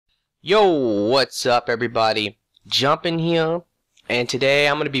Yo, what's up everybody? Jumpin' here, and today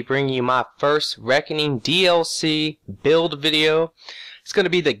I'm going to be bringing you my first Reckoning DLC build video. It's going to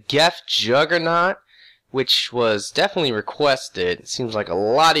be the Geth Juggernaut, which was definitely requested. It seems like a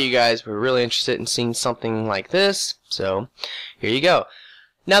lot of you guys were really interested in seeing something like this, so here you go.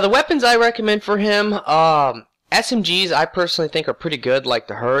 Now the weapons I recommend for him, SMGs I personally think are pretty good, like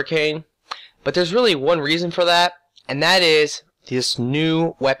the Hurricane, but there's really one reason for that, and that is this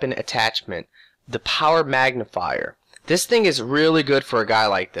new weapon attachment, the Power Magnifier. This thing is really good for a guy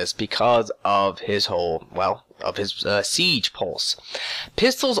like this because of his siege pulse.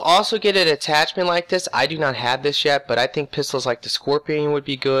 Pistols also get an attachment like this. I do not have this yet, but I think pistols like the Scorpion would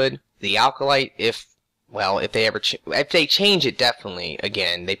be good. The Alkalite, if they change it, definitely.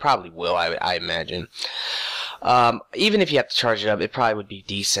 Again, they probably will. I imagine. Even if you have to charge it up, it probably would be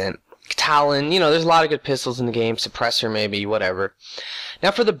decent. Talon, there's a lot of good pistols in the game. Suppressor, maybe, whatever.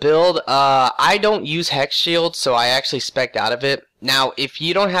 Now for the build, I don't use Hex Shield, so I actually spec'd out of it. Now, if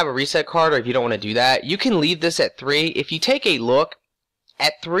you don't have a reset card, or if you don't want to do that, you can leave this at 3. If you take a look,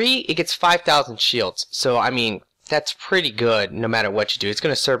 at 3, it gets 5,000 shields. So, I mean, that's pretty good no matter what you do. It's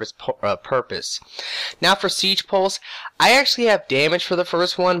going to serve its purpose. Now for Siege Pulse, I actually have damage for the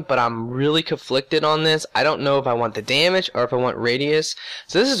first one, but I'm really conflicted on this. I don't know if I want the damage or if I want radius.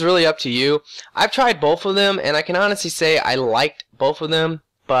 So this is really up to you. I've tried both of them, and I can honestly say I liked both of them,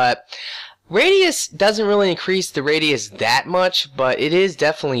 but radius doesn't really increase the radius that much, but it is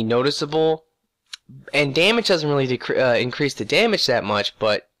definitely noticeable. And damage doesn't really increase the damage that much,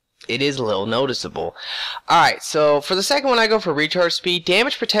 but it is a little noticeable. Alright, so for the second one I go for recharge speed.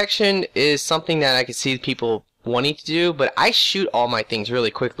 Damage protection is something that I can see people wanting to do, but I shoot all my things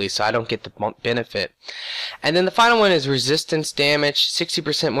really quickly, so I don't get the benefit. And then the final one is resistance damage,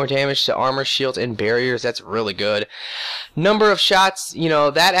 60% more damage to armor, shields, and barriers. That's really good. Number of shots,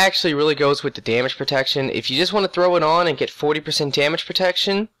 that actually really goes with the damage protection. If you just want to throw it on and get 40% damage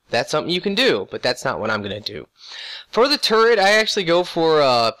protection, that's something you can do, but that's not what I'm going to do. For the turret, I actually go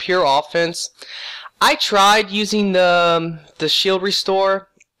for pure offense. I tried using the shield restore,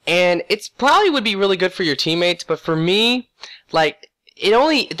 and it probably would be really good for your teammates, but for me,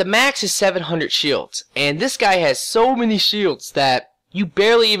 the max is 700 shields, and this guy has so many shields that you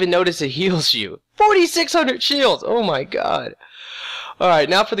barely even notice it heals you. 4,600 shields! Oh my god. Alright,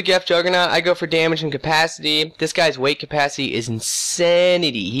 now for the Geth Juggernaut, I go for damage and capacity. This guy's weight capacity is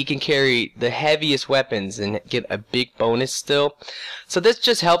insanity. He can carry the heaviest weapons and get a big bonus still. So this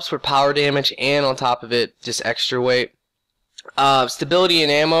just helps with power damage, and on top of it, just extra weight. Stability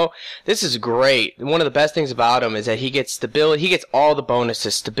and ammo. This is great. One of the best things about him is that he gets stability. He gets all the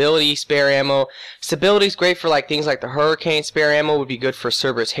bonuses. Stability, spare ammo. Stability is great for things like the Hurricane. Spare ammo would be good for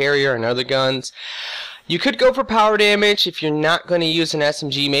Cerberus Harrier and other guns. You could go for power damage if you're not going to use an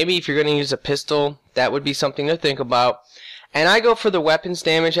SMG. Maybe if you're going to use a pistol, that would be something to think about. And I go for the weapons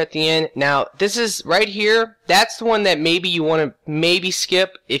damage at the end. Now, this is right here. That's the one that maybe you want to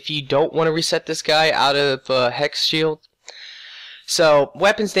skip if you don't want to reset this guy out of Hex Shield. So,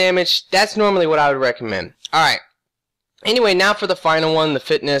 weapons damage, that's normally what I would recommend. Alright. Anyway, now for the final one, the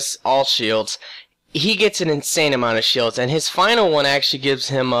fitness, all shields. He gets an insane amount of shields, and his final one actually gives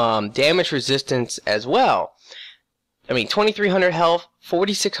him damage resistance as well. I mean, 2,300 health,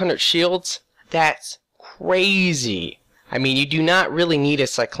 4,600 shields. That's crazy. I mean, you do not really need a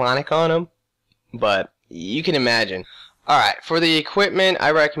cyclonic on him, but you can imagine. Alright, for the equipment,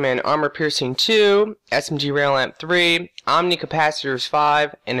 I recommend Armor Piercing 2, SMG Rail Lamp 3, Omni Capacitors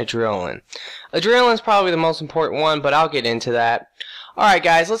 5, and Adrenaline. Adrenaline's probably the most important one, but I'll get into that. Alright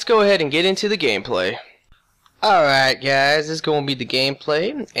guys, let's go ahead and get into the gameplay. Alright guys, this is going to be the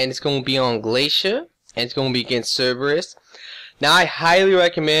gameplay, and it's going to be on Glacier, and it's going to be against Cerberus. Now I highly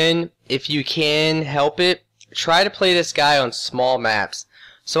recommend, if you can help it, try to play this guy on small maps.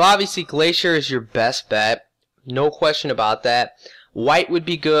 So obviously Glacier is your best bet, no question about that. White would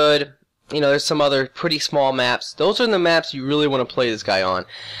be good. There's some other pretty small maps. Those are the maps you really want to play this guy on.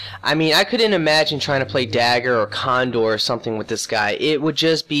 I mean, I couldn't imagine trying to play Dagger or Condor or something with this guy. It would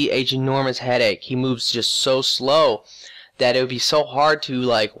just be a ginormous headache. He moves just so slow that it would be so hard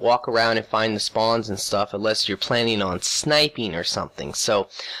to walk around and find the spawns and stuff unless you're planning on sniping or something. So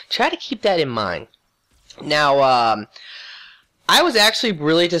try to keep that in mind. Now, I was actually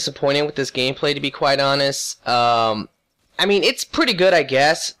really disappointed with this gameplay, to be quite honest. I mean, it's pretty good, I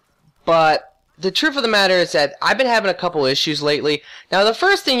guess. But the truth of the matter is that I've been having a couple issues lately. Now, the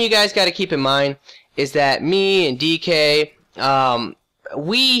first thing you guys got to keep in mind is that me and DK,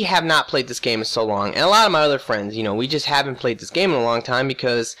 we have not played this game in so long. And a lot of my other friends, we just haven't played this game in a long time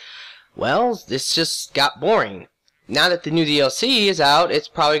because, well, this just got boring. now that the new DLC is out, it's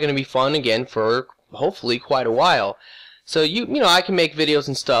probably going to be fun again for hopefully quite a while. So you know, I can make videos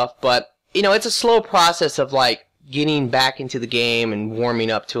and stuff, but you know, it's a slow process of like getting back into the game and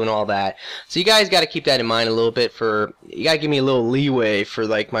warming up to and all that. So you guys got to keep that in mind a little bit. You got to give me a little leeway for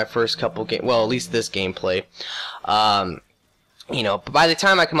like my first couple well, at least this gameplay. You know, but by the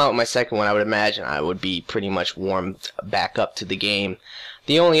time I come out with my second one, I would imagine I would be pretty much warmed back up to the game.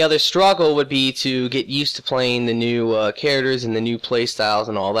 The only other struggle would be to get used to playing the new characters and the new playstyles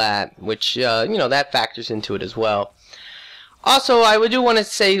and all that, which, you know, that factors into it as well. Also, I do want to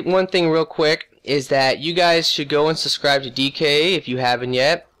say one thing real quick, is that you guys should go and subscribe to DK if you haven't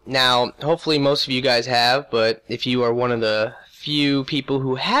yet. Now, hopefully most of you guys have, but if you are one of the few people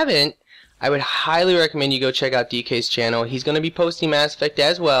who haven't, I would highly recommend you go check out DK's channel. He's going to be posting Mass Effect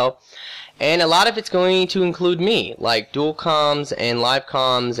as well, and a lot of it's going to include me, like dual comms and live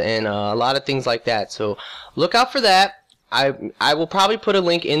comms and a lot of things like that. So look out for that. I will probably put a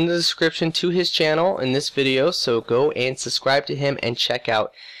link in the description to his channel in this video, so go and subscribe to him and check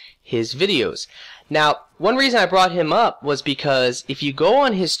out his videos. Now, one reason I brought him up was because if you go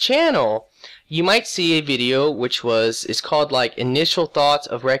on his channel, you might see a video which is called like Initial Thoughts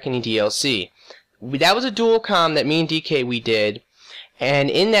of Reckoning DLC. That was a dual comm that me and DK we did, and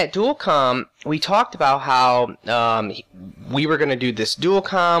in that dual comm we talked about how we were going to do this dual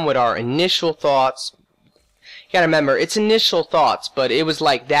comm with our initial thoughts. You gotta remember, it's initial thoughts, but it was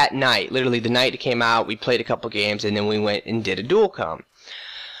like that night, literally the night it came out, we played a couple games and then we went and did a dual comm.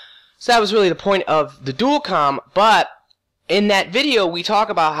 So that was really the point of the dual comm, but in that video we talk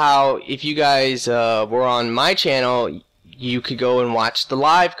about how if you guys were on my channel, you could go and watch the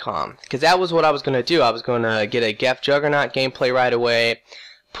live comm, because that was what I was going to do. I was going to get a Geth Juggernaut gameplay right away,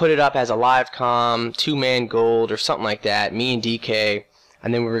 put it up as a live comm, 2-man gold or something like that, me and DK,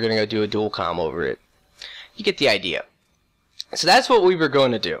 and then we were going to go do a dual comm over it. You get the idea. So that's what we were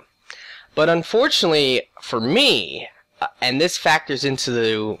going to do. But unfortunately for me, and this factors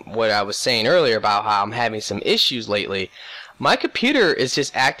into what I was saying earlier about how I'm having some issues lately, my computer is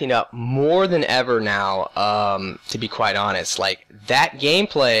just acting up more than ever now, to be quite honest. Like, that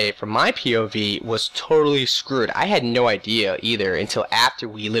gameplay from my POV was totally screwed. I had no idea either until after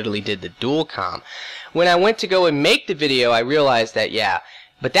we literally did the dual comm. When I went to go and make the video, I realized that, yeah,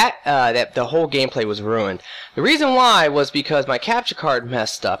 but that the whole gameplay was ruined. The reason why was because my capture card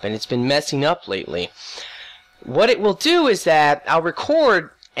messed up, and it's been messing up lately. What it will do is that I'll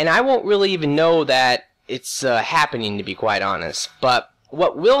record, and I won't really even know that it's happening, to be quite honest. But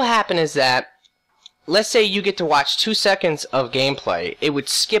what will happen is that, let's say you get to watch 2 seconds of gameplay, it would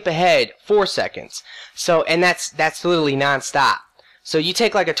skip ahead 4 seconds. So, and that's literally non-stop. So you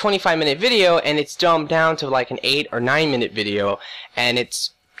take like a 25-minute video and it's dumbed down to like an 8 or 9-minute video, and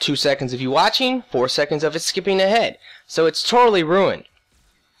it's 2 seconds of you watching, 4 seconds of it skipping ahead. So it's totally ruined.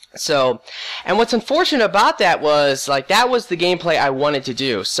 So, and what's unfortunate about that was, like, that was the gameplay I wanted to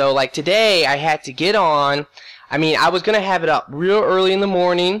do. So, like, today I had to get on. I mean, I was going to have it up real early in the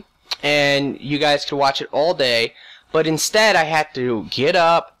morning, and you guys could watch it all day. But instead, I had to get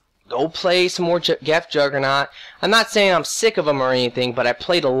up, go play some more Geth Juggernaut. I'm not saying I'm sick of them or anything, but I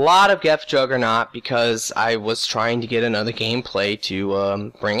played a lot of Geth Juggernaut because I was trying to get another gameplay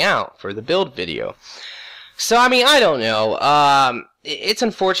to bring out for the build video. So, I mean, I don't know. It's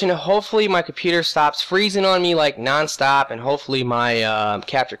unfortunate. Hopefully my computer stops freezing on me like non-stop, and hopefully my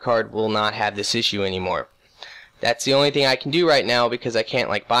capture card will not have this issue anymore. That's the only thing I can do right now, because I can't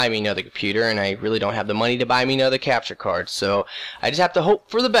like buy me another computer, and I really don't have the money to buy me another capture card. So I just have to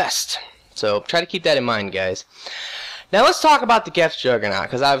hope for the best. So try to keep that in mind, guys. Now let's talk about the Geth Juggernaut,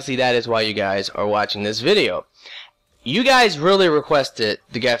 because obviously that is why you guys are watching this video. You guys really requested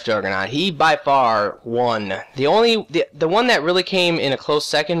the Geth Juggernaut. He by far won. The one that really came in a close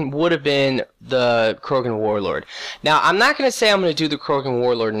second would have been the Krogan Warlord. Now, I'm not going to say I'm going to do the Krogan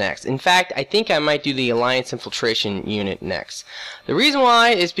Warlord next. In fact, I think I might do the Alliance Infiltration Unit next. The reason why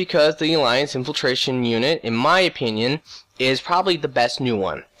is because the Alliance Infiltration Unit, in my opinion, is probably the best new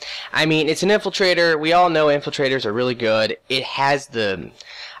one. I mean, it's an infiltrator. We all know infiltrators are really good. It has the...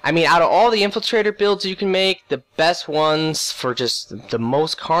 I mean, out of all the infiltrator builds you can make, the best ones for just the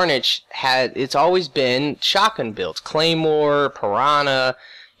most carnage it's always been shotgun builds. Claymore, Piranha,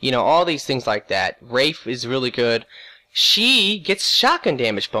 you know, all these things like that. Wraith is really good. She gets shotgun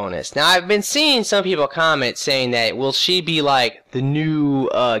damage bonus. Now, I've been seeing some people comment saying that, will she be like the new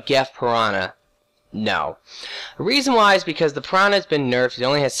Geth Piranha? No. The reason why is because the Piranha has been nerfed. It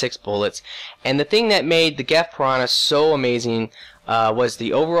only has 6 bullets. And the thing that made the Geth Piranha so amazing was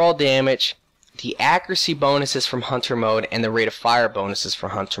the overall damage, the accuracy bonuses from Hunter mode and the rate of fire bonuses for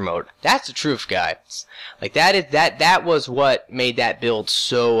Hunter mode. That's the truth, guys. Like that was what made that build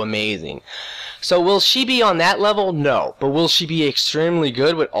so amazing. So will she be on that level? No. But will she be extremely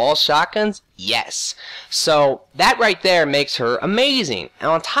good with all shotguns? Yes. So that right there makes her amazing. And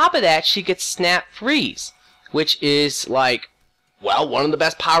on top of that, she gets Snap Freeze, which is like, well, one of the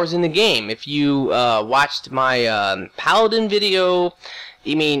best powers in the game. If you watched my Paladin video,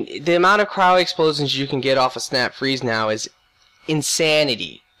 I mean, the amount of cryo explosions you can get off of Snap Freeze now is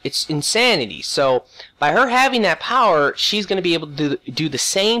insanity. It's insanity. So by her having that power, she's going to be able to do the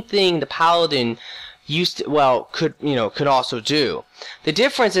same thing the Paladin used to, well, could also do. The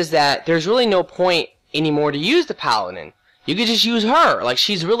difference is that there's really no point anymore to use the Paladin. You could just use her. Like,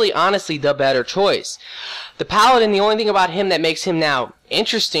 she's really honestly the better choice. The Paladin, the only thing about him that makes him now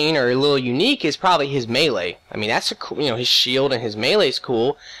interesting or a little unique is probably his melee. I mean, that's a cool, his shield and his melee is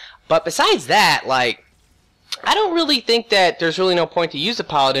cool. But besides that, like, I don't really think that there's really no point to use the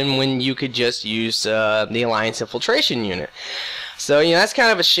Paladin when you could just use the Alliance Infiltration unit. So, that's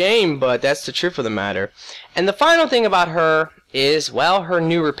kind of a shame, but that's the truth of the matter. And the final thing about her is, well, her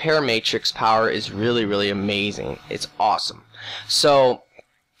new Repair Matrix power is really, really amazing. It's awesome. So,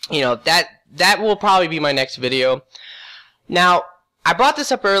 that will probably be my next video. Now, I brought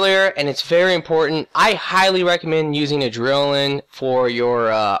this up earlier, and it's very important. I highly recommend using Adrenaline for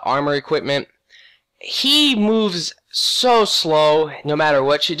your armor equipment. He moves so slow, no matter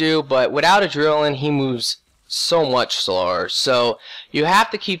what you do, but without Adrenaline, he moves so much slower. So you have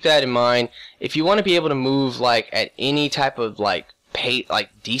to keep that in mind. If you want to be able to move like at any type of pace,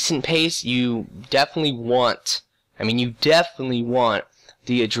 decent pace, you definitely want, the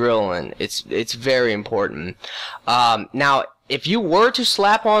Adrenaline. It's very important. Now, if you were to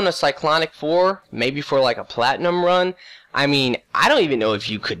slap on a Cyclonic 4, maybe for like a platinum run, I don't even know if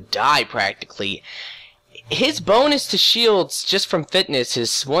you could die practically. His bonus to shields just from fitness is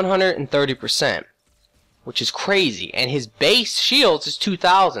 130%, which is crazy, and his base shields is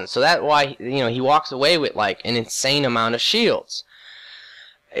 2,000. So that's why he walks away with like an insane amount of shields.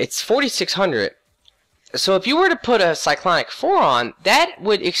 It's 4,600. So if you were to put a Cyclonic 4 on, that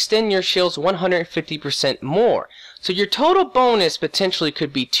would extend your shields 150% more. So your total bonus potentially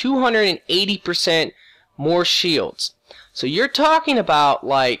could be 280% more shields. So you're talking about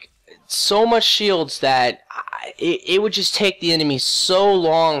like so much shields that it would just take the enemy so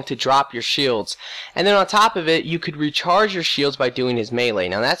long to drop your shields. And then on top of it, you could recharge your shields by doing his melee.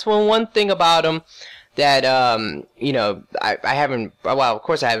 Now that's one thing about him that I haven't, well, of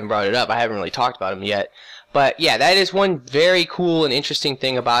course I haven't brought it up. I haven't really talked about him yet. But yeah, that is one very cool and interesting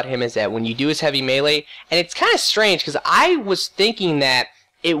thing about him, is that when you do his heavy melee, and it's kind of strange because I was thinking that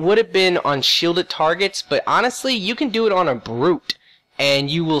it would have been on shielded targets, but honestly, you can do it on a brute, and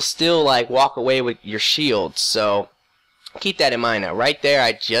you will still like walk away with your shield. So keep that in mind. Now, right there,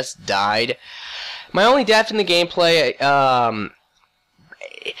 I just died. My only death in the gameplay,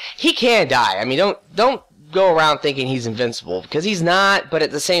 he can die. Don't go around thinking he's invincible, because he's not, but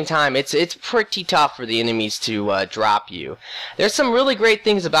at the same time, it's pretty tough for the enemies to drop you. There's some really great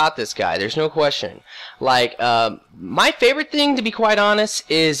things about this guy, there's no question. Like, my favorite thing, to be quite honest,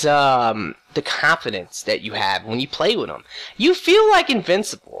 is the confidence that you have when you play with him. You feel like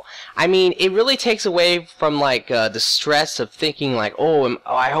invincible. It really takes away from like the stress of thinking like, oh,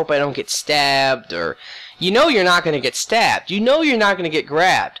 I hope I don't get stabbed, or you're not going to get stabbed. You're not going to get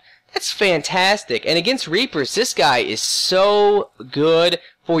grabbed. That's fantastic. And against Reapers, this guy is so good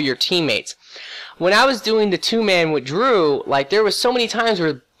for your teammates. When I was doing the 2-man with Drew, like, there was so many times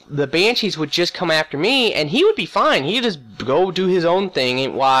where the Banshees would just come after me, and he would be fine. He'd just go do his own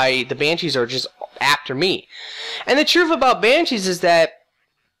thing, while the Banshees are just after me. And the truth about Banshees is that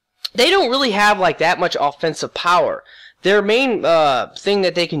they don't really have like that much offensive power. Their main thing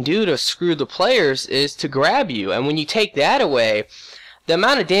that they can do to screw the players is to grab you. And when you take that away, the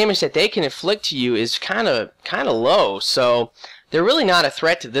amount of damage that they can inflict to you is kind of low. So they're really not a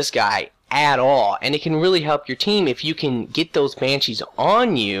threat to this guy at all, and it can really help your team if you can get those Banshees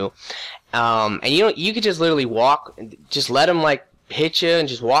on you. And you could just literally just let them like hit you and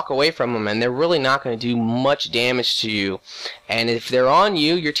just walk away from them, and they're really not going to do much damage to you. And if they're on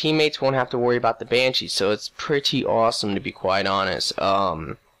you, your teammates won't have to worry about the Banshees. So it's pretty awesome, to be quite honest.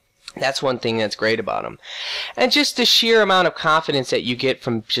 That's one thing that's great about him. And just the sheer amount of confidence that you get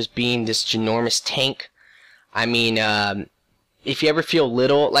from just being this ginormous tank. If you ever feel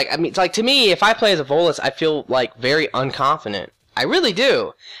little, it's like, to me, if I play as a Volus, I feel like very unconfident. I really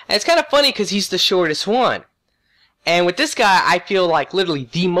do. And it's kind of funny because he's the shortest one. And with this guy, I feel like literally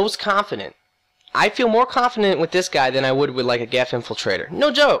the most confident. I feel more confident with this guy than I would with like a Geth Infiltrator.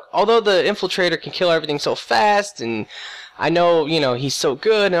 No joke. Although the Infiltrator can kill everything so fast, and I know, you know, he's so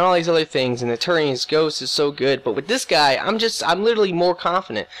good and all these other things, and the Turian's Ghost is so good, but with this guy, I'm literally more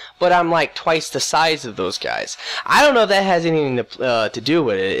confident, but I'm like twice the size of those guys. I don't know if that has anything to do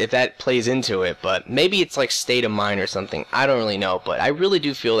with it, if that plays into it, but maybe it's like state of mind or something. I don't really know, but I really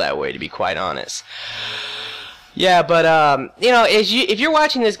do feel that way, to be quite honest. Yeah, but you know, if you're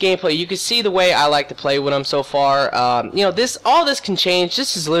watching this gameplay, you can see the way I like to play with him so far. You know, all this can change.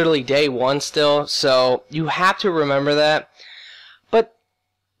 This is literally day 1 still, so you have to remember that. But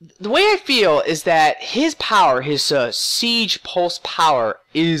the way I feel is that his power, his siege pulse power,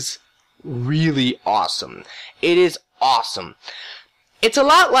 is really awesome. It is awesome. It's a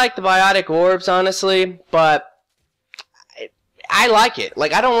lot like the biotic orbs, honestly, but I like it.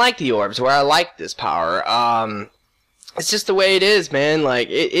 Like, I don't like the orbs where I like this power. It's just the way it is, man. Like,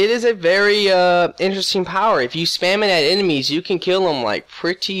 it is a very interesting power. If you spam it at enemies, you can kill them like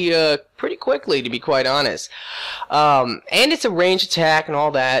pretty quickly, to be quite honest. And it's a range attack and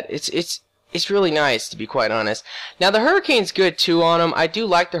all that. It's really nice, to be quite honest. Now, the Hurricane's good too on him. I do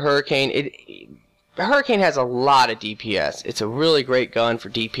like the Hurricane. The Hurricane has a lot of DPS. It's a really great gun for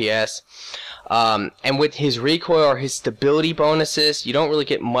DPS. And with his recoil or his stability bonuses, you don't really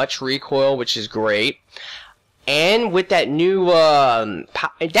get much recoil, which is great. And with that new,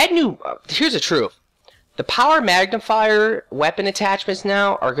 here's the truth. The power magnifier weapon attachments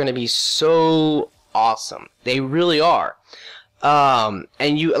now are going to be so awesome. They really are. And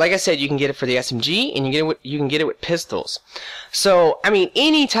you, like I said, you can get it for the SMG, and you can get it with pistols. So, I mean,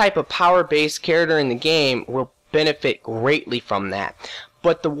 any type of power-based character in the game will benefit greatly from that.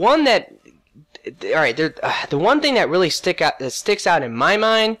 But the one that, all right, the one thing that really sticks out in my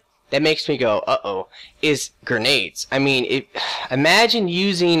mind that makes me go, uh-oh, is grenades. I mean, imagine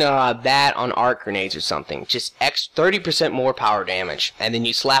using that on arc grenades or something. Just 30% more power damage. And then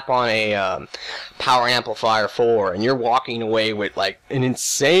you slap on a power amplifier 4, and you're walking away with, like, an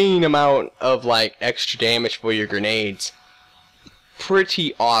insane amount of, like, extra damage for your grenades.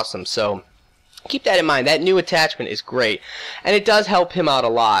 Pretty awesome. So, keep that in mind. That new attachment is great. And it does help him out a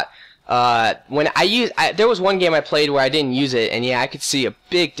lot. When there was one game I played where I didn't use it, and yeah, I could see a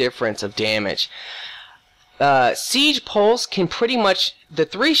big difference of damage. Siege Pulse can pretty much, the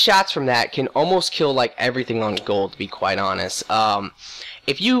 3 shots from that can almost kill like everything on gold, to be quite honest.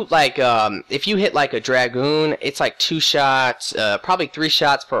 If you hit like a Dragoon, it's like 2 shots, probably 3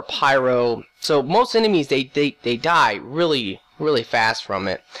 shots for a Pyro. So most enemies, they die really fast from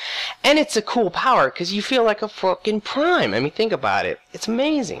it. And it's a cool power because you feel like a fucking prime. I mean, think about it. It's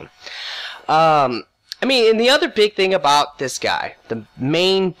amazing. I mean, and the other big thing about this guy, the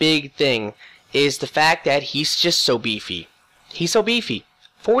main big thing, is the fact that he's just so beefy. He's so beefy.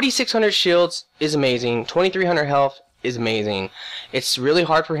 4,600 shields is amazing. 2,300 health is amazing. It's really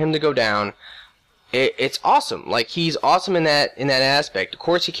hard for him to go down. It's awesome. Like, he's awesome in that aspect. Of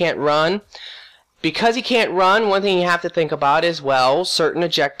course, he can't run. Because he can't run, one thing you have to think about is, well, certain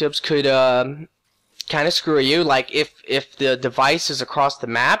objectives could kind of screw you. Like, if the device is across the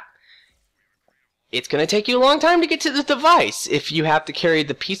map, it's going to take you a long time to get to the device if you have to carry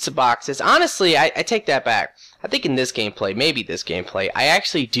the pizza boxes. Honestly, I take that back. I think in this gameplay, maybe this gameplay, I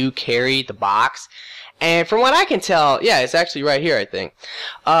actually do carry the box. And from what I can tell, yeah, it's actually right here, I think.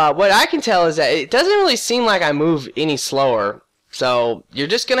 What I can tell is that it doesn't really seem like I move any slower. So, you're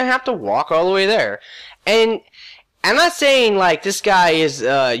just going to have to walk all the way there. And I'm not saying, like, this guy is,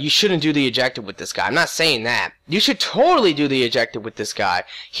 you shouldn't do the ejective with this guy. I'm not saying that. You should totally do the ejective with this guy.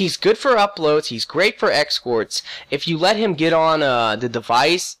 He's good for uploads. He's great for escorts. If you let him get on the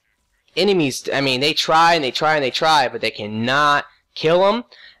device, enemies, I mean, they try and they try and they try, but they cannot kill him.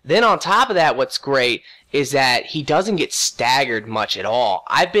 Then on top of that, what's great is that he doesn't get staggered much at all.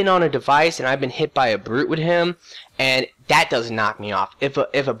 I've been on a device and I've been hit by a brute with him, and that doesn't knock me off. If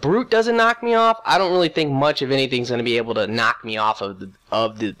a brute doesn't knock me off, I don't really think much of anything's going to be able to knock me off of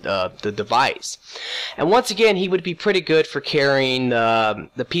the device. And once again, he would be pretty good for carrying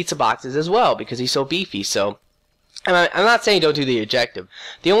the pizza boxes as well because he's so beefy. So I'm not saying don't do the ejective.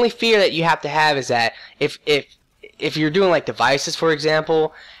 The only fear that you have to have is that if you're doing like devices, for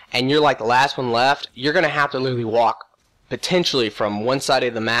example, and you're like the last one left, you're going to have to literally walk potentially from one side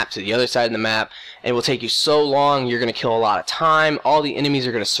of the map to the other side of the map. It will take you so long, you're going to kill a lot of time. All the enemies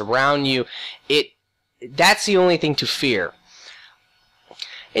are going to surround you. That's the only thing to fear.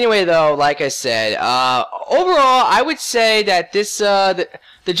 Anyway, though, like I said, overall, I would say that this the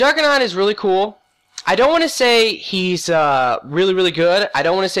Juggernaut is really cool. I don't want to say he's really, really good. I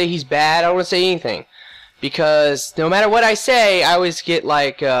don't want to say he's bad. I don't want to say anything. because no matter what I say, I always get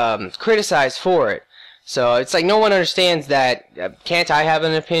like criticized for it. So it's like no one understands that. Can't I have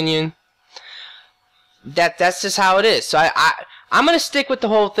an opinion? That's just how it is. So I'm gonna stick with the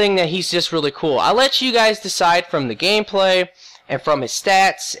whole thing that he's just really cool. I'll let you guys decide from the gameplay and from his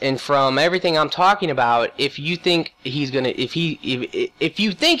stats and from everything I'm talking about if you think he's gonna if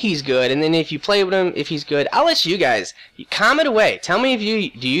you think he's good, and then if you play with him if he's good. I'll let you guys comment away. Tell me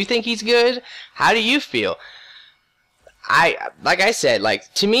if do you think he's good? How do you feel? Like I said,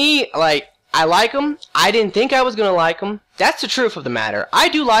 like to me, like I like him. I didn't think I was gonna like him. That's the truth of the matter. I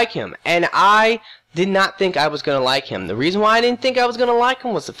do like him, and I did not think I was going to like him. The reason why I didn't think I was going to like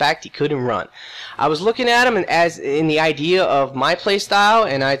him was the fact he couldn't run. I was looking at him as in the idea of my playstyle,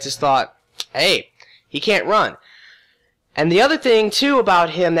 and I just thought, hey, he can't run. And the other thing too about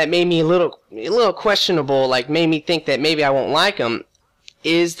him that made me a little questionable, like made me think that maybe I won't like him,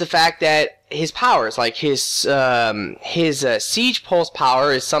 is the fact that his powers, like his siege pulse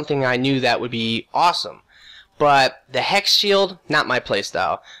power, is something I knew that would be awesome. But the hex shield, not my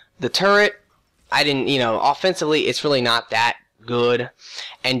playstyle. The turret, I didn't, offensively, it's really not that good.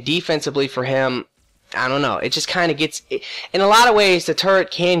 And defensively for him, I don't know. It just kind of gets, in a lot of ways, the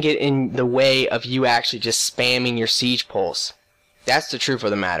turret can get in the way of you actually just spamming your siege pulse. That's the truth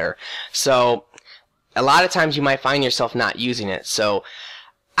of the matter. So, a lot of times you might find yourself not using it. So,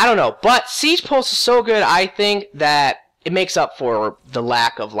 I don't know. But siege pulse is so good, I think, that it makes up for the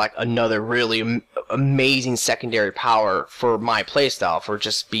lack of like another really amazing secondary power for my playstyle, for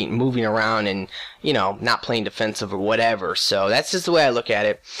just moving around and not playing defensive or whatever. So that's just the way I look at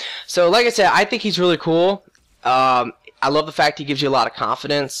it. So like I said, I think he's really cool. I love the fact he gives you a lot of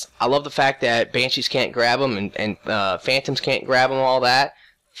confidence. I love the fact that Banshees can't grab him and Phantoms can't grab him, all that.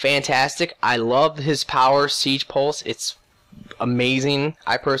 Fantastic. I love his power, Siege Pulse. It's amazing,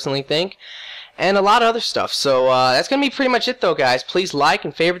 I personally think. And a lot of other stuff. So that's going to be pretty much it though, guys. Please like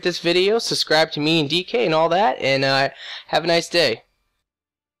and favorite this video, subscribe to me and DK and all that, and have a nice day.